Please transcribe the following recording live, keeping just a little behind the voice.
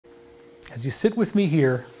As you sit with me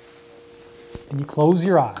here and you close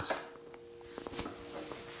your eyes,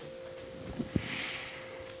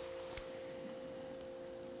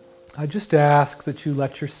 I just ask that you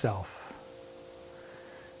let yourself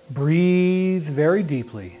breathe very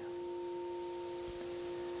deeply,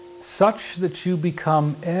 such that you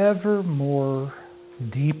become ever more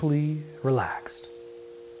deeply relaxed.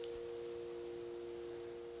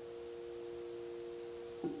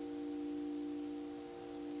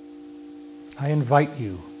 I invite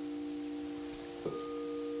you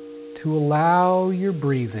to allow your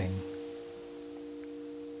breathing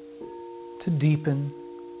to deepen,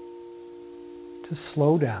 to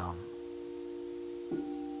slow down,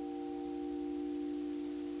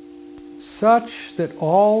 such that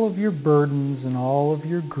all of your burdens and all of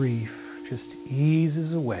your grief just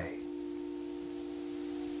eases away.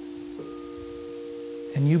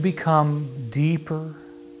 And you become deeper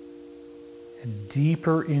and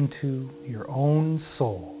deeper into your own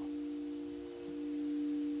soul.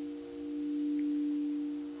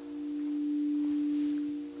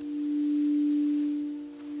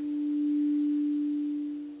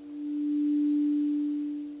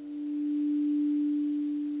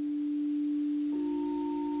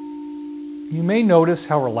 You may notice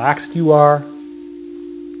how relaxed you are.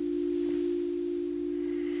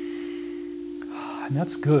 And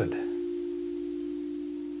that's good.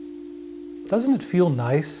 Doesn't it feel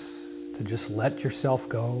nice to just let yourself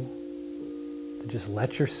go? To just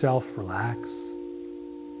let yourself relax?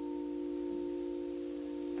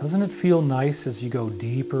 Doesn't it feel nice as you go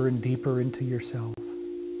deeper and deeper into yourself?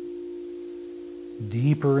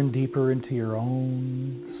 Deeper and deeper into your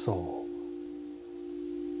own soul.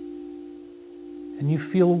 And you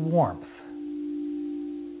feel warmth,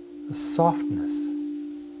 a softness.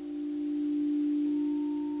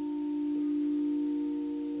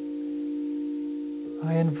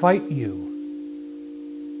 I invite you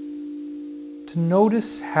to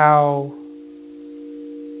notice how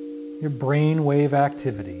your brainwave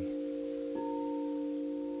activity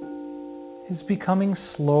is becoming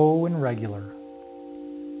slow and regular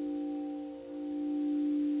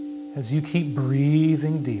as you keep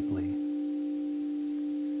breathing deeply.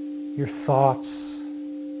 Your thoughts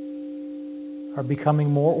are becoming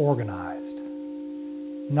more organized,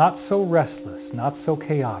 not so restless, not so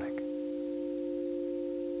chaotic.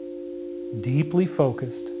 Deeply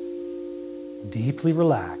focused, deeply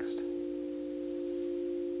relaxed.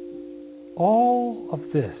 All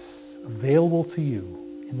of this available to you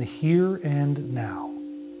in the here and now.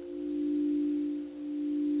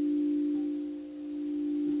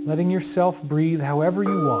 Letting yourself breathe however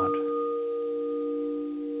you want.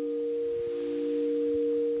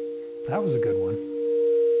 That was a good one.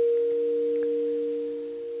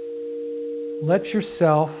 Let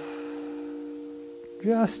yourself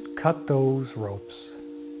just cut those ropes,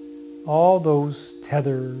 all those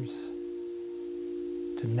tethers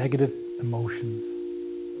to negative emotions,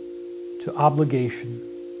 to obligation,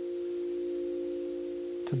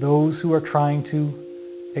 to those who are trying to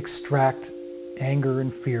extract anger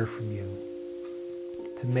and fear from you,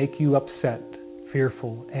 to make you upset,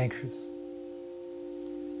 fearful, anxious.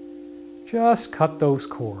 Just cut those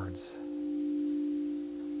cords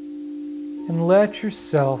and let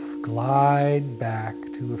yourself glide back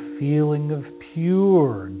to a feeling of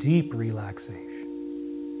pure, deep relaxation.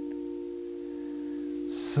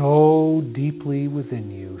 So deeply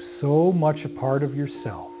within you, so much a part of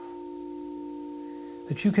yourself,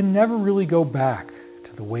 that you can never really go back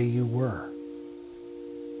to the way you were.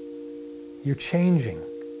 You're changing,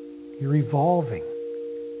 you're evolving.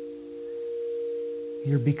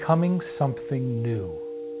 You're becoming something new.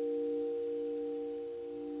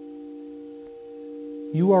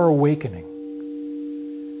 You are awakening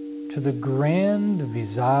to the grand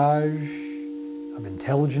visage of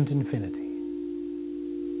intelligent infinity.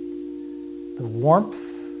 The warmth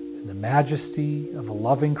and the majesty of a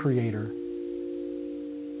loving Creator.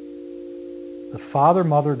 The Father,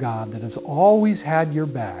 Mother, God that has always had your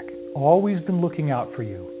back, always been looking out for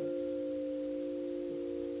you.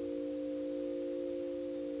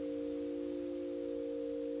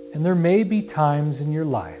 And there may be times in your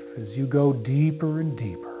life as you go deeper and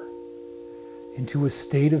deeper into a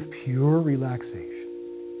state of pure relaxation,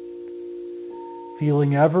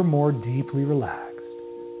 feeling ever more deeply relaxed.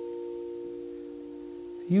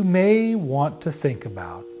 You may want to think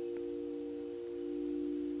about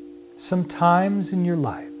some times in your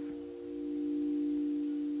life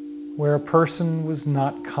where a person was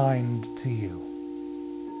not kind to you,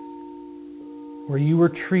 where you were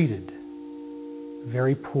treated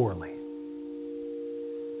very poorly.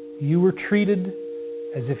 You were treated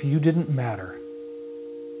as if you didn't matter,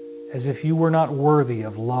 as if you were not worthy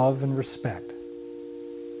of love and respect.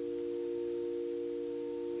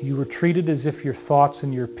 You were treated as if your thoughts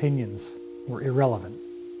and your opinions were irrelevant.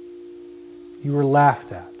 You were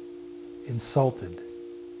laughed at, insulted,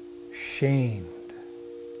 shamed,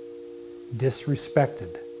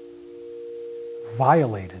 disrespected,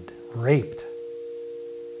 violated, raped,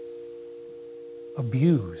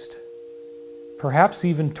 abused, perhaps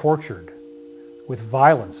even tortured with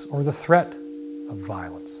violence or the threat of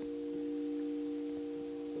violence.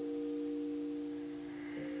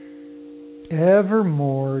 Ever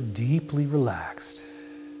more deeply relaxed,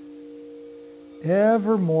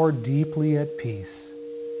 ever more deeply at peace,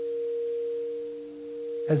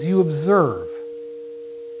 as you observe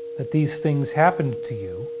that these things happened to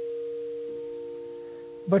you,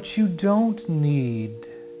 but you don't need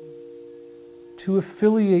to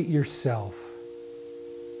affiliate yourself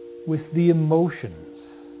with the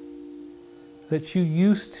emotions that you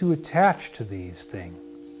used to attach to these things.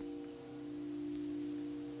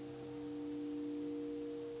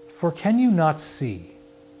 For can you not see,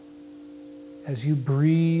 as you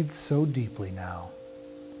breathe so deeply now,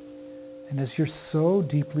 and as you're so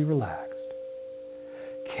deeply relaxed,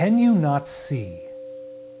 can you not see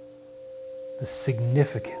the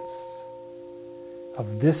significance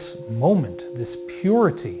of this moment, this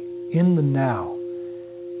purity in the now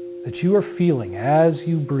that you are feeling as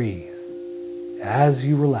you breathe, as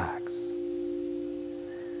you relax?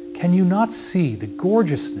 Can you not see the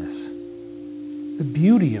gorgeousness, the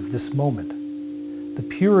beauty of this moment, the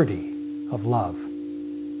purity of love?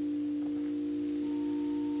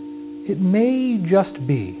 It may just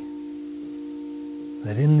be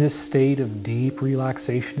that in this state of deep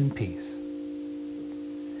relaxation and peace,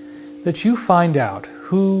 that you find out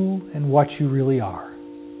who and what you really are.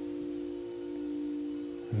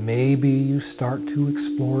 Maybe you start to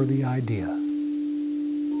explore the idea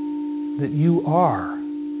that you are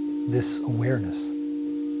this awareness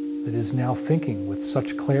that is now thinking with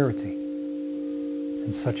such clarity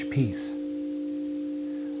and such peace.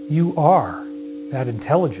 You are that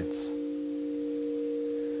intelligence.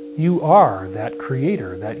 You are that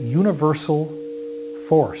creator, that universal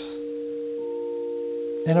force.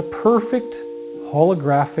 And a perfect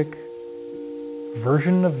holographic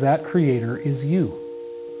version of that creator is you.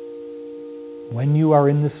 When you are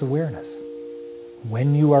in this awareness,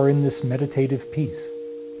 when you are in this meditative peace,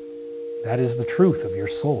 that is the truth of your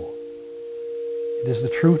soul. It is the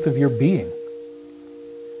truth of your being.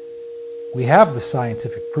 We have the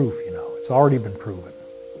scientific proof, it's already been proven.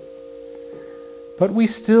 But we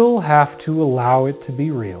still have to allow it to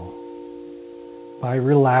be real by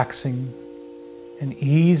relaxing and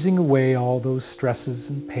easing away all those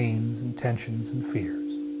stresses and pains and tensions and fears.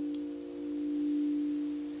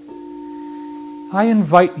 I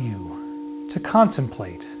invite you to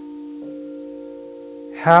contemplate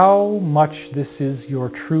how much this is your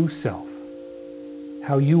true self,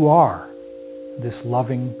 how you are this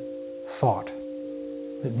loving thought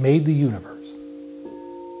that made the universe.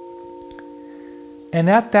 And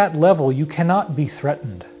at that level, you cannot be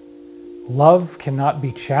threatened. Love cannot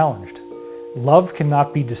be challenged. Love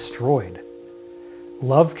cannot be destroyed.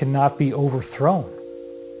 Love cannot be overthrown.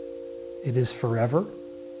 It is forever,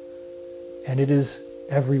 and it is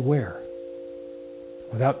everywhere,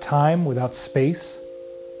 without time, without space,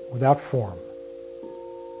 without form.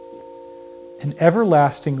 An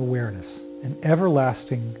everlasting awareness, an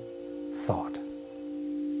everlasting thought.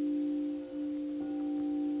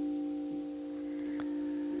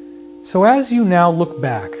 So as you now look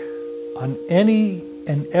back on any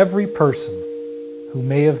and every person who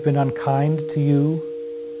may have been unkind to you,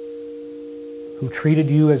 who treated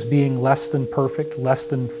you as being less than perfect, less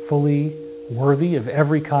than fully worthy of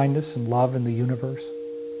every kindness and love in the universe,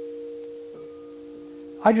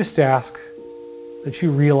 I just ask that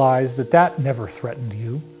you realize that that never threatened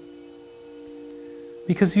you,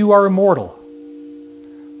 because you are immortal.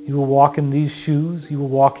 You will walk in these shoes, you will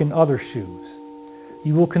walk in other shoes.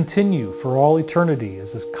 You will continue for all eternity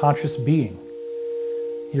as a conscious being.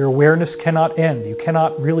 Your awareness cannot end. You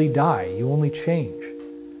cannot really die. You only change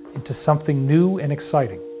into something new and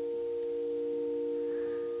exciting.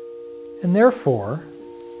 And therefore,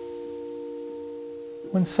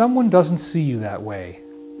 when someone doesn't see you that way,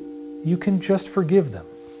 you can just forgive them.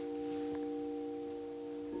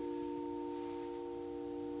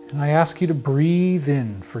 And I ask you to breathe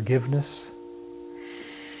in forgiveness.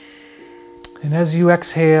 And as you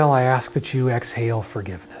exhale, I ask that you exhale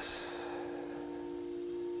forgiveness.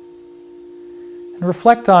 And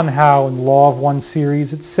reflect on how in the Law of One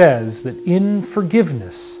series it says that in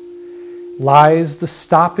forgiveness lies the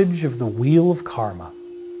stoppage of the wheel of karma.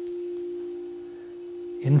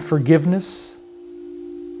 in forgiveness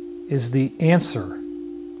is the answer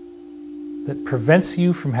that prevents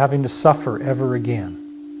you from having to suffer ever again.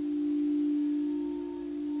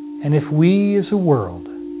 And if we as a world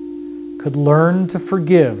could learn to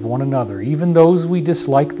forgive one another, even those we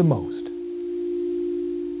dislike the most,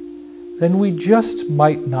 then we just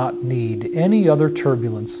might not need any other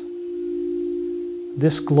turbulence.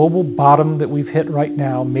 This global bottom that we've hit right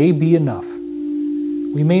now may be enough.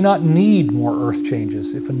 We may not need more earth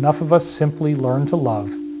changes if enough of us simply learn to love.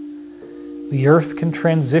 The earth can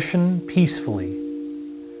transition peacefully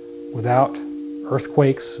without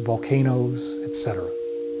earthquakes, volcanoes, etc.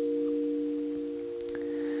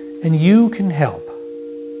 And you can help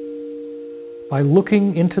by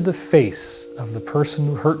looking into the face of the person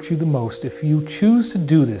who hurt you the most. If you choose to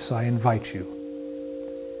do this, I invite you.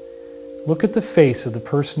 Look at the face of the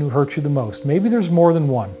person who hurt you the most. Maybe there's more than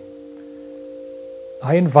one.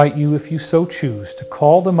 I invite you, if you so choose, to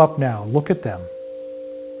call them up now. Look at them.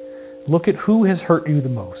 Look at who has hurt you the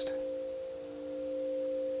most.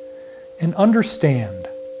 And understand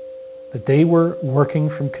that they were working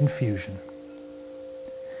from confusion.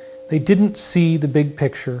 They didn't see the big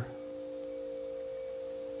picture.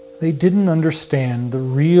 They didn't understand the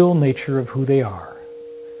real nature of who they are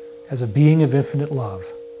as a being of infinite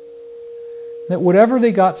love. That whatever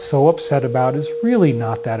they got so upset about is really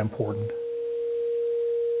not that important.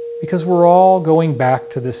 Because we're all going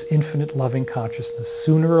back to this infinite loving consciousness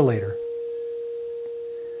sooner or later.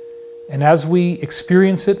 And as we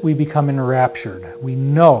experience it, we become enraptured. We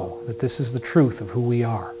know that this is the truth of who we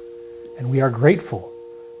are. And we are grateful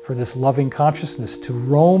for this loving consciousness to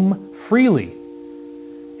roam freely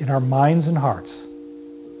in our minds and hearts,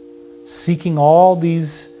 seeking all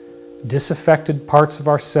these disaffected parts of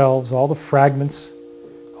ourselves, all the fragments,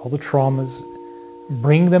 all the traumas,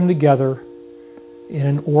 bring them together in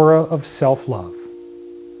an aura of self-love.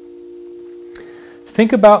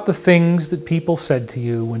 Think about the things that people said to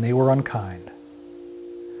you when they were unkind.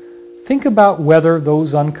 Think about whether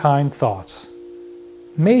those unkind thoughts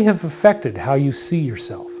may have affected how you see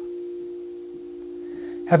yourself.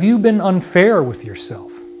 Have you been unfair with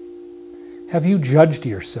yourself? Have you judged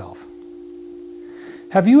yourself?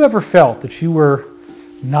 Have you ever felt that you were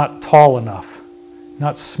not tall enough,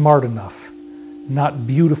 not smart enough, not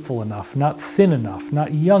beautiful enough, not thin enough,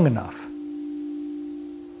 not young enough?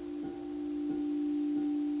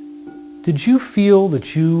 Did you feel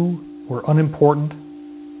that you were unimportant?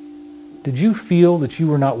 Did you feel that you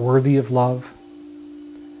were not worthy of love?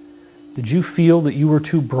 Did you feel that you were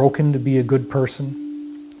too broken to be a good person?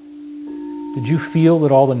 Did you feel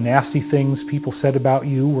that all the nasty things people said about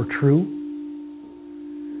you were true?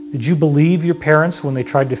 Did you believe your parents when they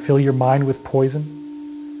tried to fill your mind with poison?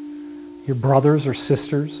 Your brothers or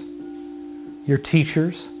sisters? Your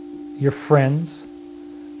teachers? Your friends?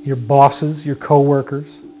 Your bosses? Your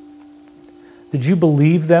co-workers? Did you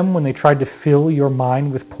believe them when they tried to fill your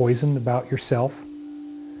mind with poison about yourself?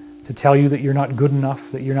 To tell you that you're not good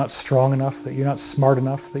enough, that you're not strong enough, that you're not smart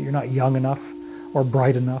enough, that you're not young enough, or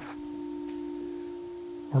bright enough,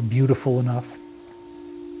 or beautiful enough?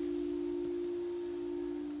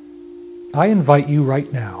 I invite you right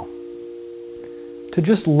now to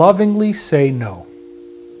just lovingly say no.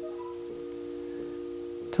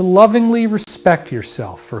 To lovingly respect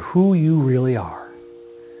yourself for who you really are.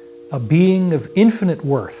 A being of infinite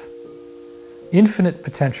worth, infinite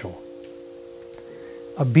potential.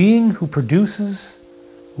 A being who produces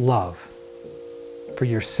love for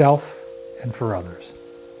yourself and for others.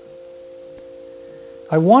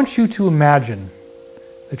 I want you to imagine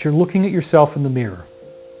that you're looking at yourself in the mirror.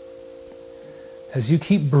 As you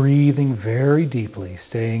keep breathing very deeply,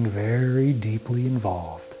 staying very deeply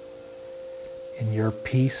involved in your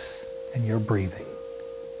peace and your breathing,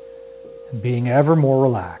 and being ever more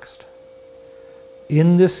relaxed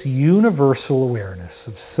in this universal awareness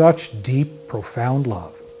of such deep, profound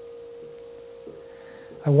love.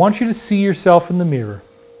 I want you to see yourself in the mirror,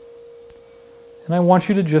 and I want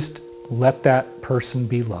you to just let that person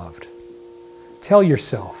be loved. Tell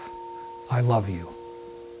yourself, I love you,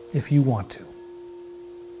 if you want to.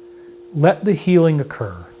 Let the healing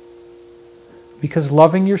occur, because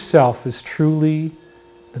loving yourself is truly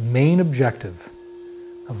the main objective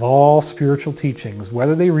of all spiritual teachings,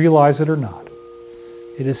 whether they realize it or not.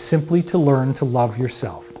 It is simply to learn to love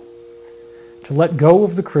yourself, to let go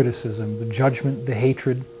of the criticism, the judgment, the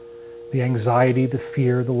hatred, the anxiety, the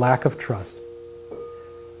fear, the lack of trust,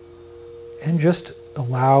 and just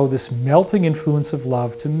allow this melting influence of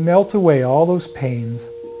love to melt away all those pains,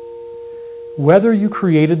 whether you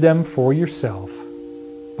created them for yourself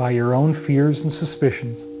by your own fears and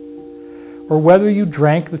suspicions, or whether you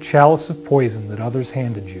drank the chalice of poison that others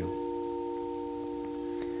handed you.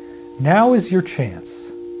 Now is your chance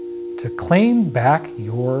to claim back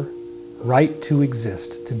your right to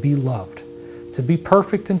exist, to be loved, to be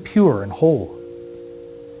perfect and pure and whole.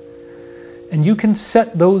 And you can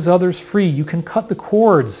set those others free. You can cut the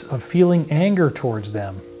cords of feeling anger towards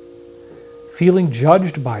them, feeling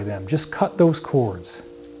judged by them. Just cut those cords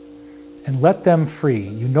and let them free.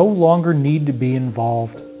 You no longer need to be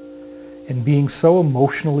involved in being so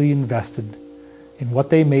emotionally invested in what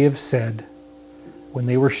they may have said when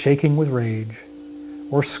they were shaking with rage,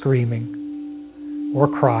 or screaming, or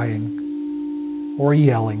crying, or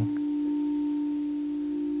yelling,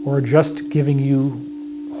 or just giving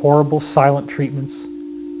you horrible silent treatments,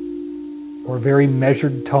 or very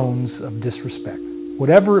measured tones of disrespect.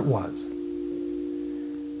 Whatever it was,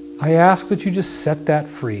 I ask that you just set that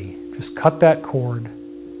free. Just cut that cord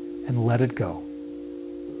and let it go.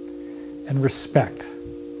 And respect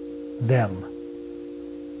them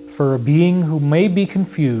for a being who may be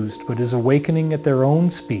confused but is awakening at their own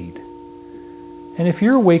speed. And if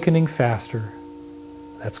you're awakening faster,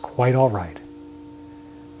 that's quite all right.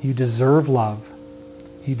 You deserve love.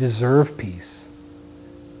 You deserve peace.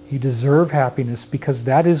 You deserve happiness, because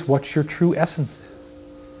that is what your true essence is.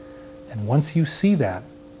 And once you see that,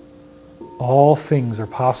 all things are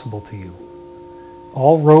possible to you.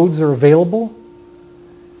 All roads are available,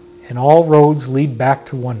 and all roads lead back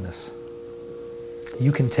to oneness.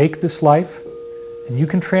 You can take this life and you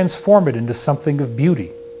can transform it into something of beauty,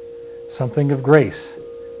 something of grace,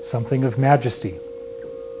 something of majesty,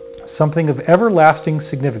 something of everlasting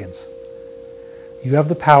significance. You have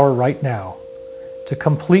the power right now to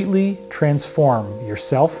completely transform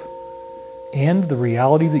yourself and the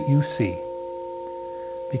reality that you see,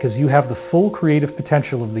 because you have the full creative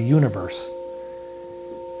potential of the universe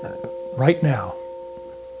right now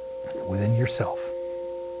within yourself.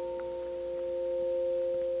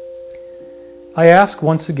 I ask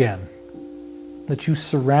once again that you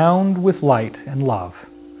surround with light and love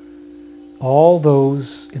all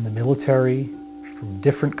those in the military from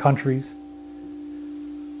different countries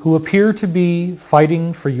who appear to be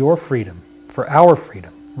fighting for your freedom, for our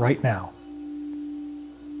freedom, right now.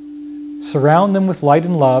 Surround them with light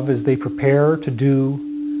and love as they prepare to do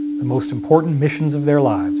the most important missions of their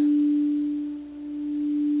lives.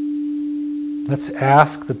 Let's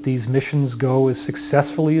ask that these missions go as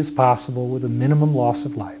successfully as possible with a minimum loss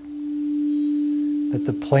of life, that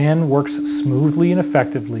the plan works smoothly and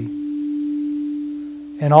effectively,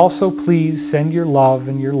 and also please send your love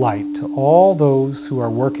and your light to all those who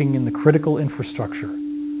are working in the critical infrastructure,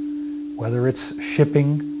 whether it's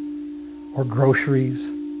shipping or groceries,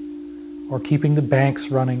 or keeping the banks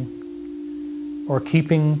running, or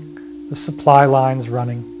keeping the supply lines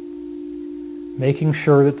running, making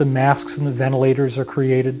sure that the masks and the ventilators are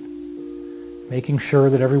created, making sure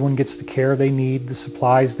that everyone gets the care they need, the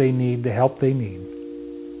supplies they need, the help they need.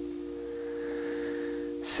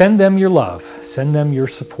 Send them your love. Send them your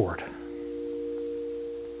support.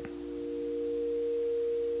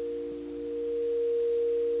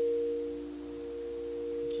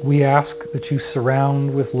 We ask that you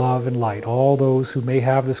surround with love and light all those who may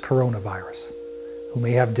have this coronavirus, who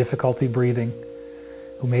may have difficulty breathing,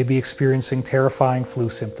 who may be experiencing terrifying flu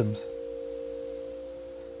symptoms.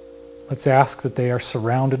 Let's ask that they are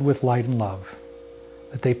surrounded with light and love,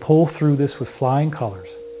 that they pull through this with flying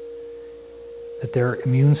colors, that their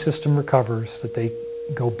immune system recovers, that they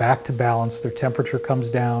go back to balance, their temperature comes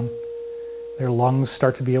down, their lungs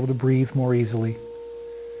start to be able to breathe more easily,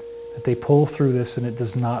 that they pull through this and it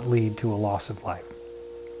does not lead to a loss of life.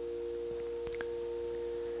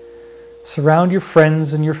 Surround your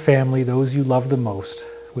friends and your family, those you love the most,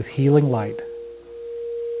 with healing light.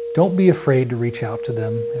 Don't be afraid to reach out to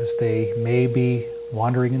them as they may be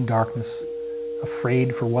wandering in darkness,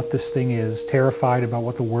 afraid for what this thing is, terrified about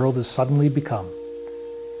what the world has suddenly become.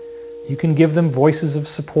 You can give them voices of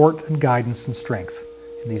support and guidance and strength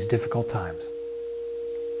in these difficult times.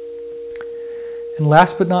 And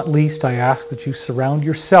last but not least, I ask that you surround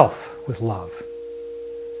yourself with love.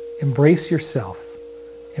 Embrace yourself.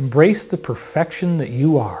 Embrace the perfection that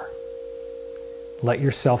you are. Let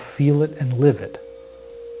yourself feel it and live it.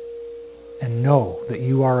 And know that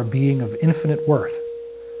you are a being of infinite worth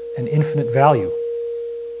and infinite value.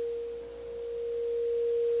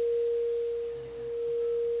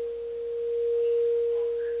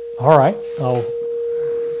 All right,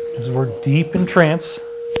 as we're deep in trance,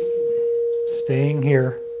 staying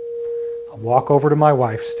here, I'll walk over to my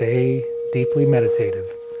wife. Stay deeply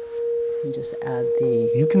meditative. And just add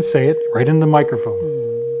the... You can say it right in the microphone.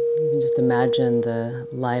 You can just imagine the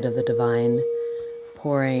light of the divine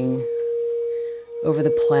pouring over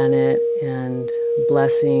the planet and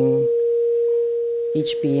blessing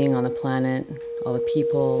each being on the planet, all the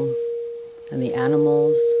people and the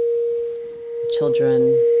animals, the children,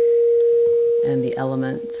 and the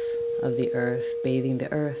elements of the earth, bathing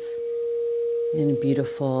the earth in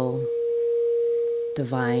beautiful,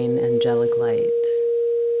 divine, angelic light.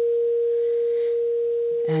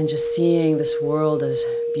 And just seeing this world as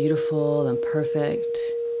beautiful and perfect,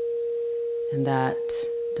 and that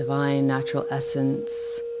divine natural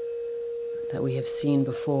essence that we have seen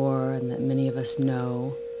before and that many of us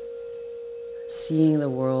know, seeing the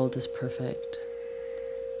world as perfect,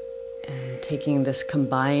 and taking this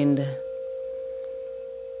combined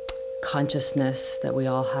consciousness that we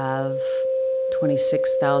all have,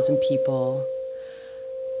 26,000 people,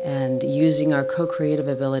 and using our co-creative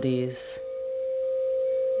abilities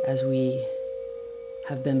as we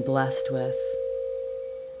have been blessed with.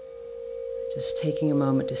 Just taking a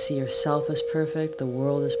moment to see yourself as perfect, the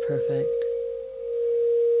world as perfect.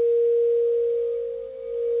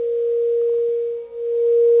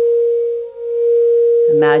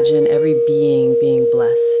 Imagine every being being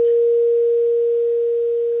blessed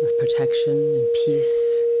with protection and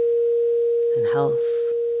peace and health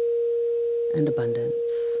and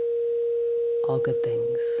abundance, all good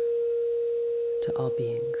things to all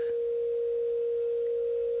beings.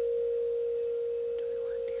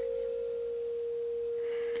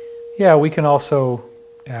 Yeah, we can also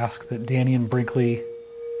ask that Dannion Brinkley,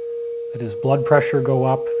 that his blood pressure go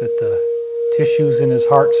up, that the tissues in his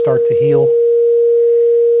heart start to heal,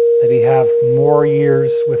 that he have more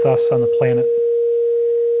years with us on the planet.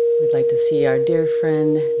 We'd like to see our dear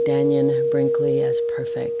friend Dannion Brinkley as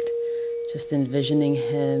perfect. Just envisioning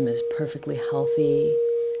him as perfectly healthy,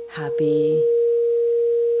 happy,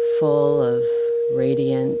 full of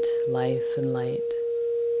radiant life and light.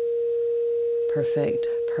 Perfect,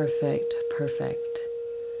 perfect, perfect.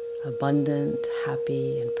 Abundant,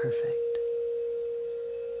 happy, and perfect.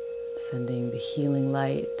 Sending the healing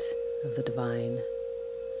light of the divine.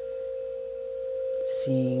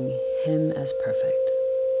 Seeing him as perfect.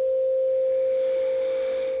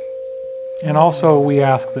 And also we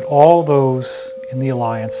ask that all those in the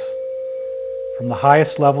Alliance, from the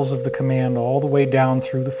highest levels of the command all the way down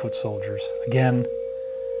through the foot soldiers, again,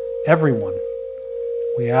 everyone,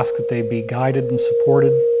 we ask that they be guided and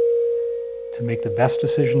supported to make the best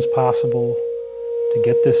decisions possible, to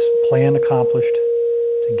get this plan accomplished,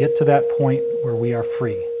 to get to that point where we are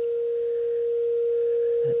free.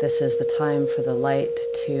 That this is the time for the light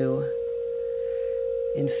to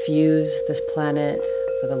infuse this planet,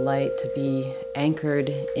 for the light to be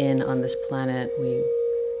anchored in on this planet.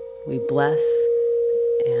 We bless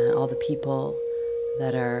and all the people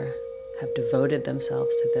that have devoted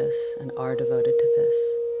themselves to this and are devoted to this,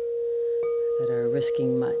 that are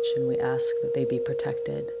risking much, and we ask that they be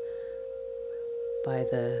protected by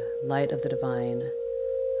the light of the divine,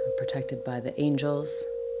 protected by the angels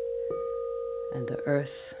and the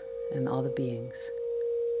earth and all the beings,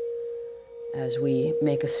 as we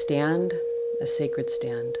make a stand, a sacred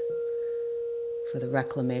stand, for the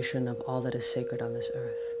reclamation of all that is sacred on this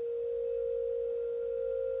earth.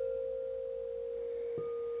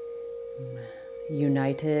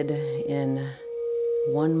 United in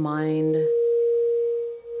one mind,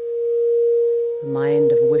 the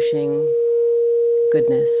mind of wishing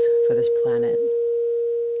goodness for this planet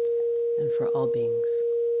and for all beings.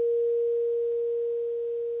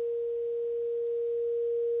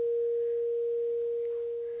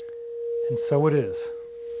 And so it is.